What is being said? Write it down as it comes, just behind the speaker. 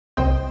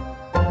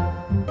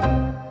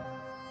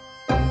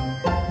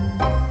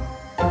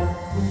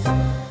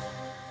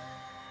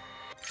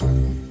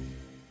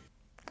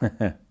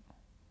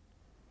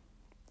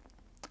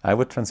I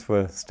would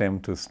transfer STEM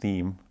to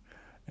STEAM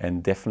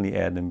and definitely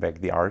add in back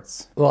the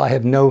arts. Well, I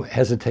have no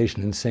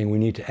hesitation in saying we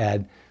need to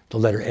add the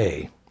letter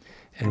A,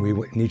 and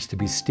it needs to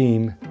be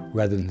STEAM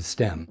rather than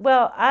STEM.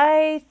 Well,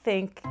 I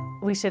think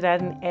we should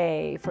add an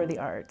A for the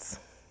arts.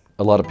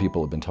 A lot of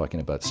people have been talking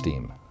about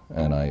STEAM,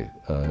 and I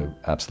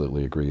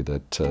absolutely agree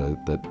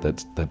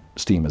that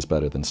STEAM is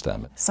better than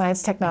STEM.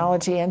 Science,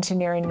 technology,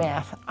 engineering,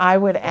 math. I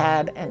would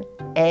add an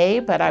A,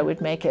 but I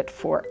would make it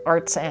for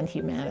arts and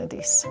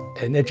humanities.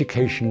 An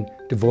education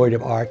devoid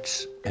of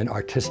arts and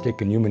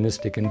artistic and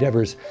humanistic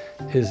endeavors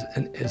is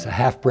a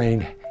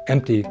half-brained,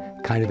 empty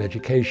kind of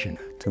education.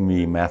 To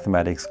me,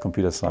 mathematics,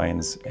 computer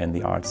science, and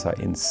the arts are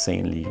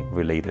insanely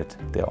related.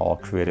 They're all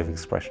creative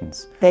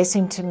expressions. They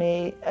seem to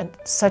me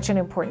such an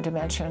important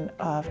dimension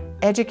of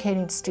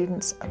educating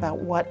students about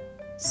what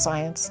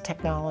science,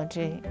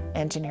 technology,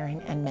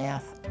 engineering, and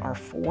math are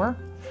for.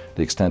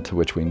 The extent to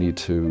which we need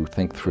to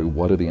think through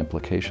what are the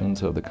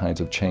implications of the kinds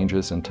of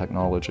changes in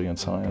technology and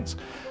science.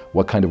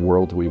 What kind of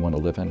world do we want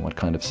to live in? What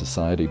kind of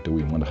society do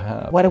we want to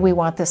have? What do we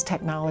want this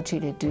technology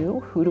to do?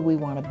 Who do we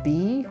want to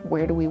be?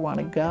 Where do we want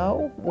to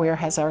go? Where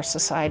has our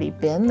society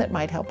been that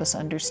might help us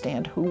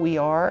understand who we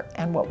are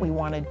and what we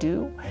want to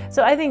do?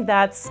 So I think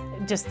that's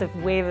just the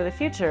wave of the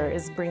future,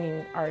 is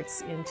bringing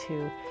arts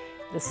into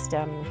the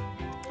STEM.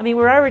 I mean,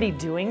 we're already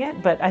doing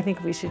it, but I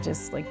think we should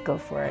just go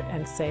for it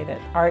and say that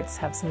arts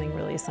have something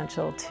really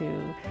essential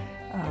to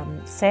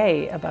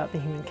say about the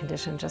human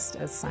condition, just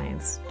as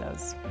science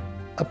does.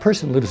 A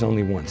person lives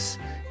only once,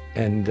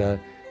 and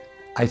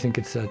I think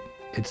it's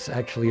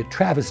actually a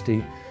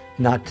travesty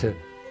not to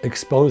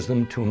expose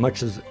them to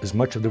as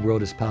much of the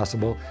world as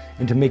possible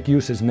and to make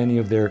use as many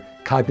of their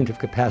cognitive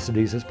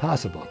capacities as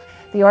possible.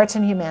 The arts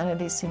and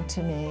humanities seem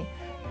to me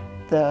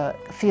the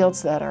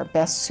fields that are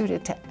best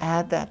suited to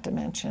add that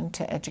dimension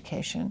to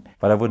education.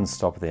 But I wouldn't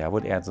stop there. I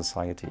would add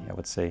society. I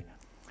would say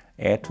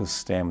add to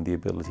STEM the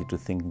ability to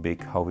think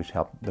big, how we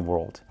help the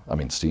world. I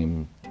mean,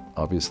 STEAM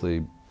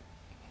obviously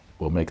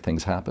will make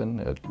things happen.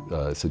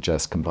 It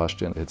suggests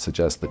combustion. It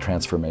suggests the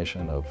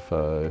transformation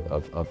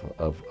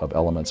of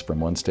elements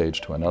from one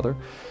stage to another.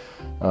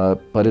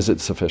 But is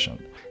it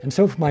sufficient? And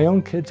so for my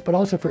own kids, but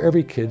also for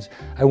every kid,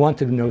 I want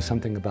them to know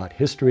something about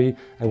history.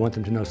 I want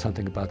them to know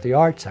something about the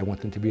arts. I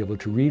want them to be able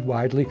to read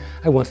widely.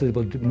 I want them to be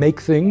able to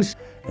make things.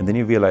 And then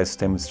you realize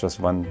STEM is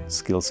just one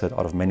skill set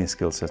out of many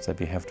skill sets that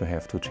we have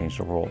to change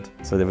the world.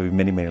 So there will be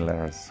many, many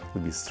letters. It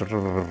will be